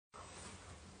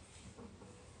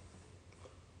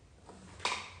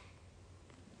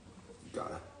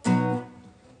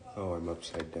Oh, I'm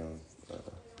upside down.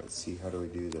 Let's see, how do we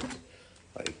do this?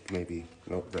 Like, maybe,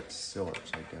 nope, that's still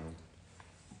upside down.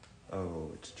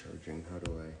 Oh, it's charging. How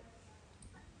do I?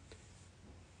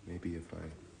 Maybe if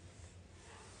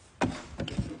I...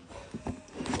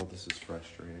 Oh, this is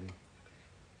frustrating.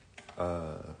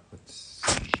 Let's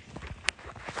see.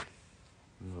 I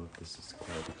don't know if this is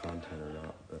quality content or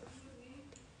not, but...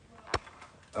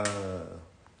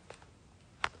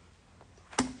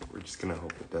 We're just gonna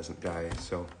hope it doesn't die.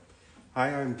 So,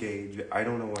 hi, I'm Gage. I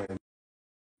don't know why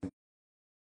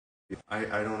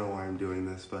I don't know why I'm doing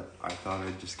this, but I thought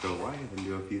I'd just go live and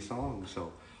do a few songs.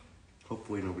 So,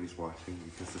 hopefully nobody's watching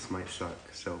because this might suck.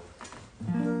 So,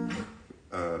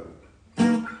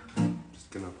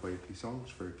 just gonna play a few songs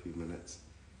for a few minutes.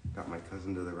 Got my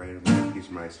cousin to the right of me. He's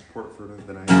my support for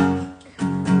the night.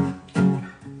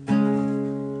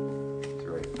 It's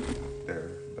right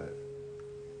there, but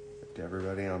to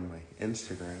everybody on my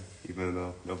Instagram, even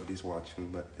though nobody's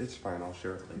watching, but it's fine. I'll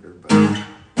share it later. But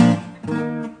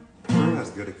it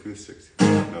has good acoustics. If you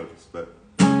don't notice, but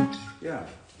yeah,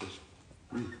 just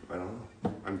I don't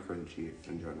know. I'm cringy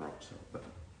in general, so. But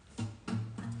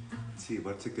let's see,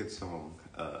 what's a good song?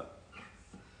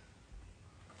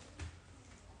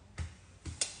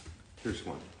 Here's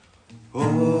one.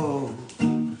 Oh,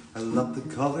 I love the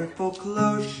colorful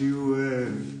clothes she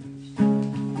wears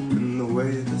and the way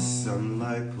the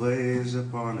sunlight plays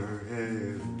upon her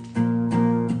hair.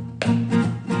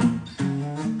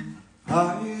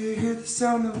 I hear the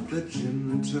sound of the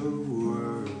gentle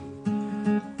whir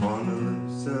on her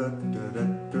lips,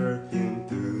 perfume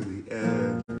through the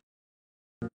air.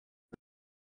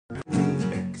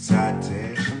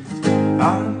 Excitation,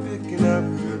 I'm picking up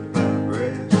good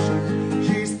vibration.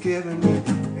 She's giving me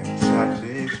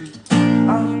excitation.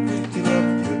 I'm picking up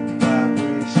good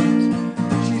vibrations.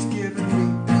 She's giving me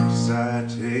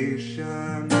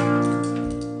excitation.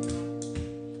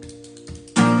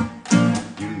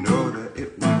 You know that it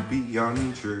would be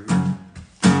untrue.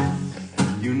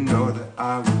 You know that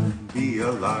I wouldn't be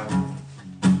alive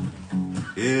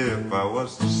if I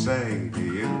was to say to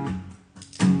you,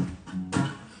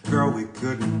 girl, we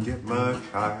couldn't get much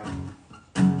higher.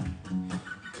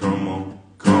 Come on,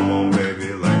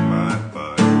 baby, light my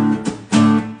fire.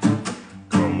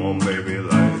 Come on, baby,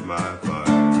 light my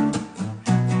fire.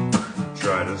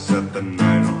 Try to set the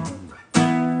night on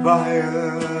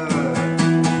fire.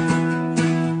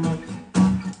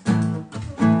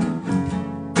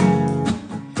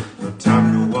 No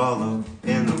time to wallow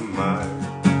in the mire.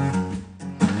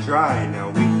 Try now,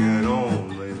 we can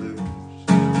only lose.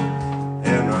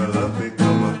 And our love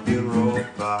become a funeral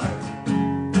fire.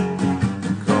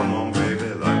 Come on,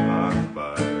 baby, light my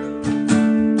fire.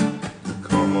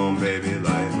 Come on, baby,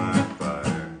 light my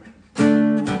fire.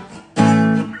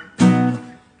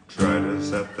 Try to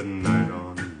set the night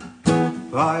on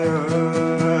fire.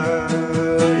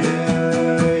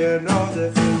 Yeah, you know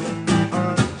that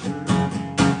I'm true.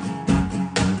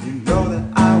 You know that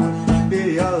I would be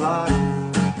alive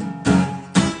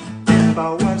if I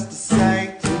was to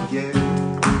say to you,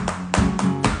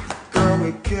 girl,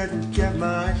 we couldn't get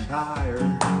much higher.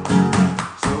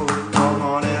 So come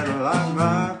on and light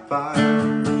my fire.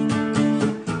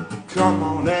 Come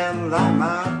on and light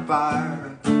my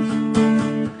fire.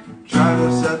 Try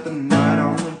to set the night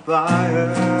on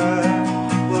fire.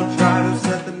 We'll try to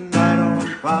set the night on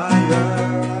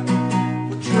fire.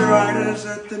 We'll try to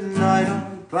set the night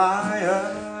on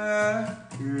fire.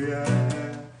 Yeah.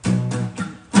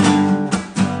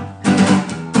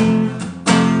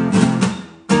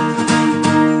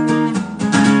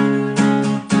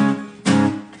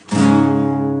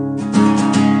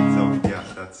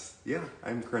 Yeah,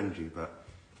 I'm cringy, but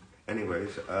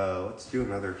anyways, let's do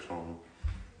another song.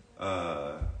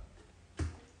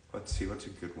 Let's see, what's a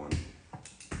good one?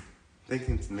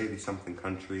 Thinking maybe something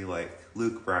country like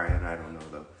Luke Bryan, I don't know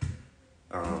though.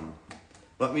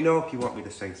 Let me know if you want me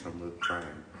to sing some Luke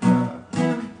Bryan.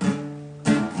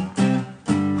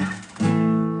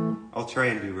 I'll try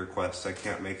and do requests, I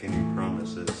can't make any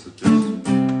promises, so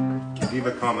just leave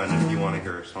a comment if you want to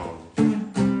hear a song.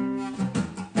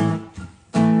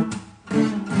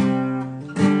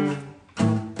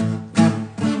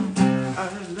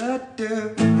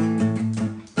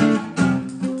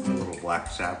 Black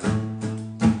Sabbath.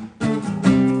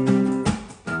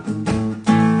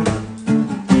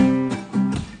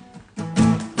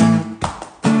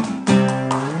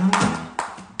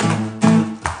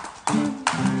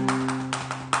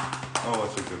 Oh,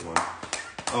 it's a good one.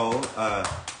 Oh,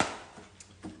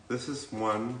 this is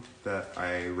one that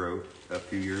I wrote a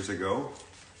few years ago.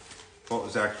 Well, it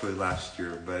was actually last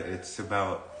year, but it's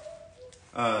about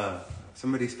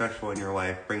somebody special in your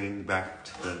life, bringing you back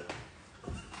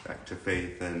to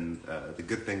faith and the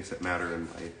good things that matter in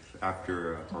life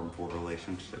after a harmful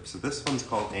relationship. So this one's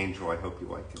called Angel. I hope you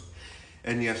like it.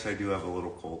 And yes, I do have a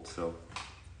little cold, so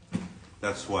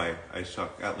that's why I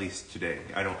suck, at least today.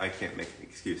 I can't make any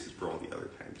excuses for all the other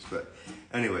times, but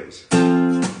anyways.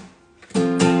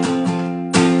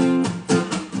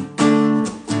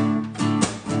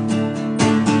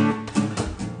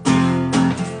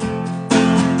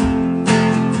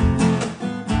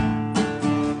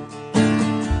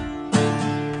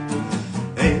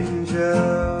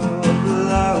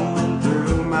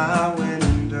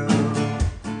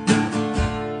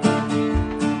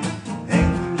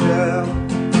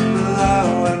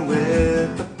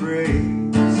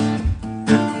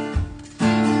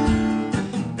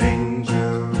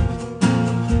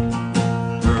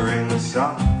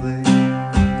 Softly,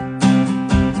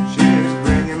 she's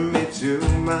bringing me to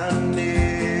my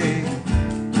knees.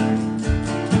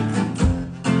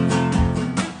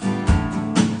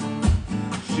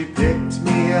 She picked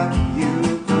me up, you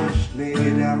pushed me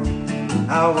down.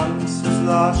 I once was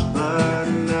lost, but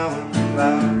now I'm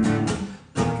found.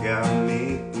 Look at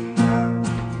me now.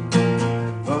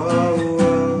 Oh,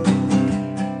 oh.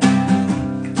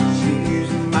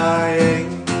 She's my angel.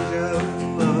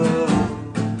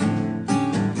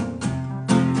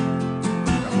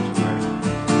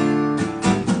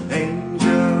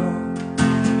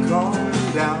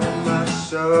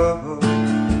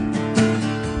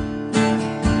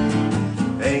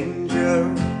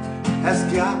 Angel has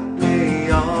got me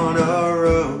on a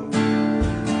road.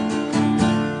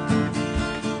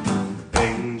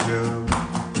 Angel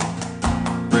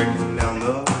breaking down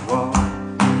the wall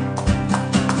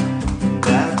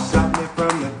that stopped me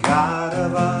from the God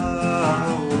of all.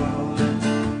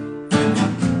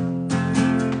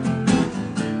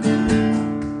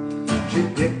 She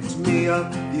picked me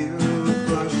up, you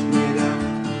pushed me down.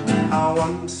 I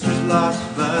once was lost,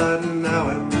 but now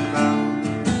I'm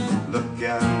found. Look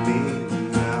at me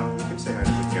now. You can say hi to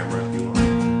the camera if you want.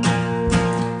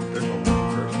 There's only one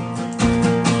person.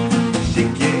 She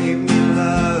gave me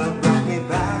love, brought me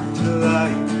back to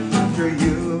life. Through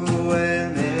you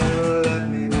and it let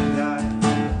me die.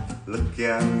 Look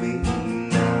at me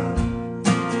now.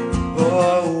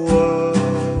 Oh, oh.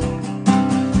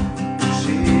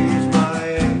 She's my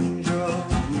angel.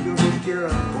 You take care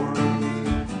of me.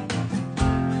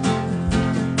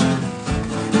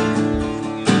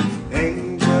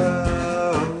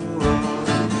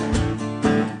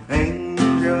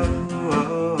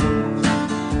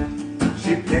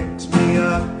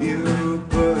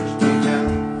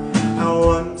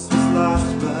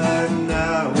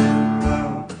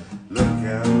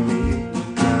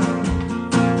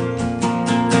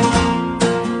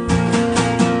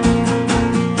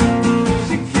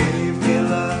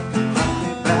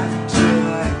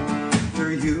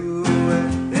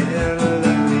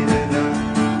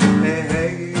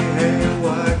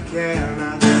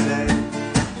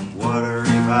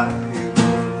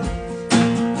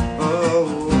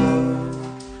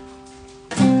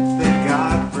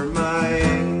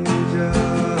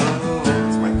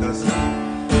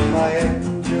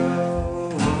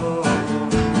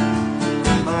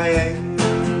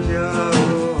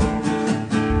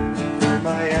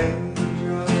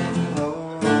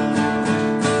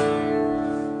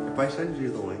 If I send you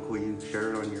the link, will you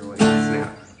share it on your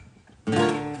Snap?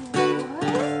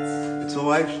 What? It's a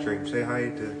live stream. Say hi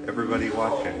to everybody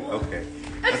watching. Okay.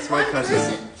 That's my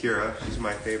cousin, Kira. She's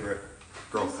my favorite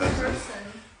girl cousin.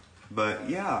 But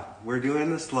yeah, we're doing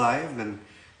this live, and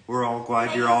we're all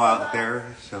glad you're all out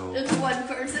there. So it's one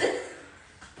person.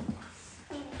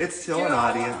 It's still an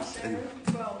audience, and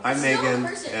I'm Megan,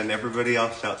 and everybody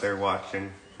else out there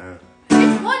watching.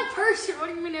 It's one person. What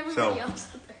do you mean everybody else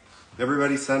out there?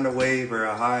 Everybody send a wave or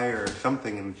a hi or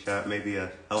something in the chat. Maybe a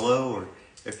hello, or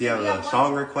if you have a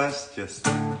song request, just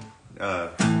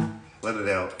let it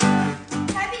out.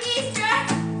 Happy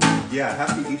Easter! Yeah,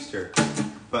 happy Easter.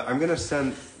 But I'm gonna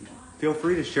send. Feel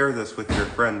free to share this with your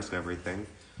friends and everything.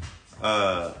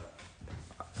 I'm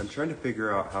trying to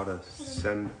figure out how to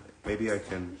send. Maybe I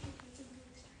can.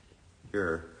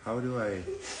 Here, how do I?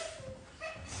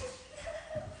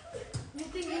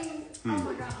 Oh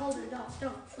my God! Hold it!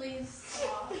 Don't please.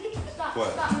 Stop!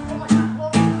 What? Stop! Oh my God!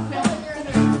 Hold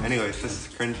it! Anyways, this is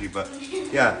cringy, but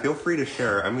yeah, feel free to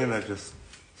share. I'm gonna just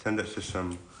send it to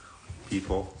some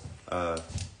people.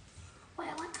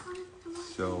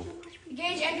 So.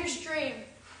 Gage, end your stream.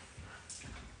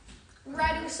 We're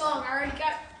writing a song. I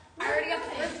already got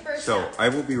the first. So I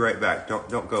will be right back.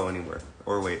 Don't go anywhere.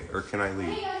 Or wait, or can I leave?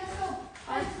 Hey,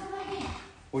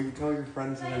 Will you tell your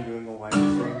friends that I'm doing a live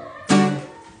stream?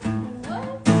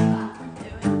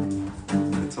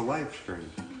 a live stream.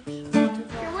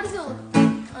 Here, what is it?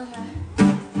 Okay.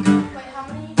 Wait, how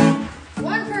many?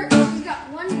 One person. He's got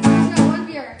one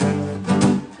viewer.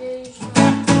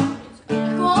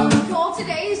 Goal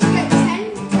today is to get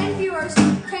 10 viewers.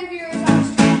 10 viewers on the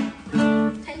stream.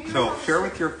 10 viewers So on the share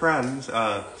with your friends.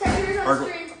 10 viewers on the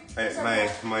stream.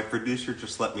 My producer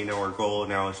just let me know our goal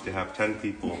now is to have 10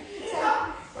 people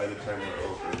by the time we're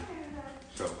over.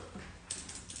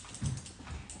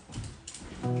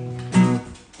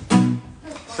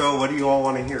 So what do you all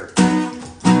want to hear?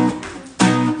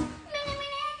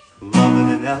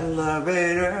 Loving an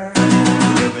elevator,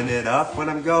 living it up when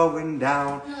I'm going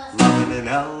down. Loving an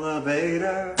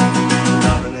elevator,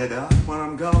 loving it up when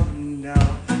I'm going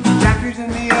down. Jackie's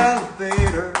in the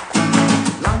elevator,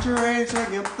 lingerie's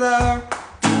hanging up there.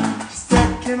 She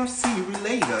said, can I see you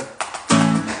later?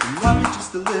 Love you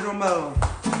just a little more.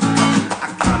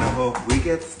 I kinda hope we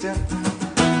get stiff.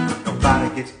 Nobody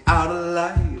gets out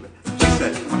alive. She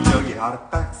said, I'll show you how to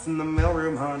fax in the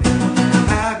mailroom, honey.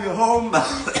 Have your home.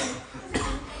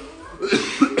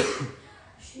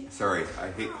 Sorry,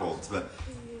 I hate colds, but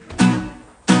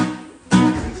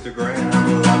Instagram,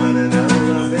 loving an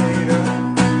elevator,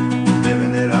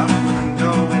 living it up when I'm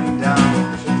going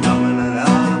down. Loving an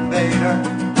elevator,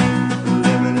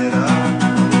 living it up.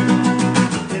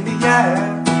 In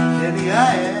the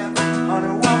air, on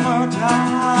it one more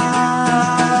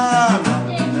time.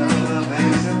 Loving an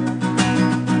elevator,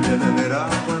 living it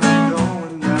up when I'm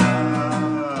going down.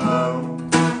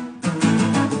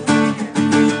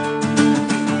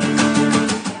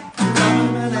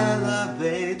 Loving an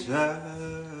elevator.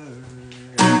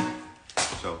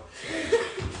 So,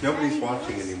 nobody's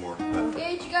watching anymore. But,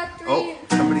 Gage, you got 3. oh,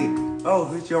 somebody. Oh,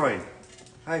 who's joined?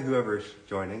 Hi, whoever's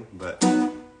joining, but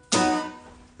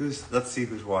let's see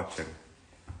who's watching.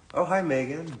 Oh, hi,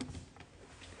 Megan.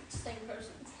 Same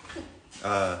person.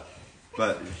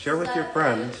 But share with your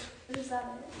friends. Is that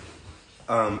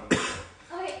it?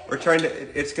 Okay. We're trying to,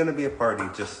 it's going to be a party,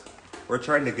 we're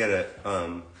trying to get it,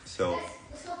 so.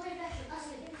 Let's go play basketball.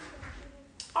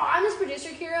 I'm his producer,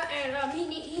 Kira, and he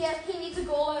needs a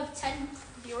goal of 10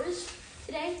 viewers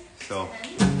today. So.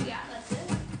 Yeah, that's it.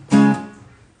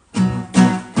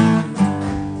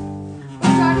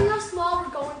 We're starting off small,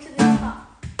 we're going to the top.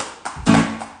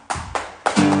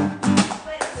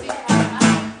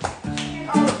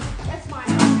 Oh, that's mine.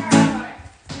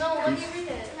 No, let me read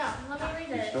it. No, let me read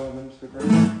You it. still have Instagram?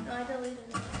 No, I deleted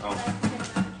it. Oh.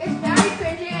 It's very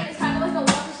cringy and it's kind of like a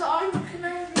love song. Can I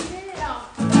read it? No.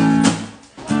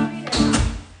 Let me read it.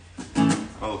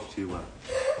 Oh, she left.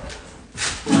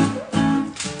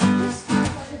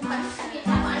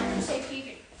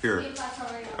 Here,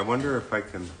 I wonder if I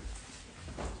can.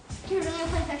 Here, we're gonna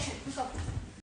play fiction.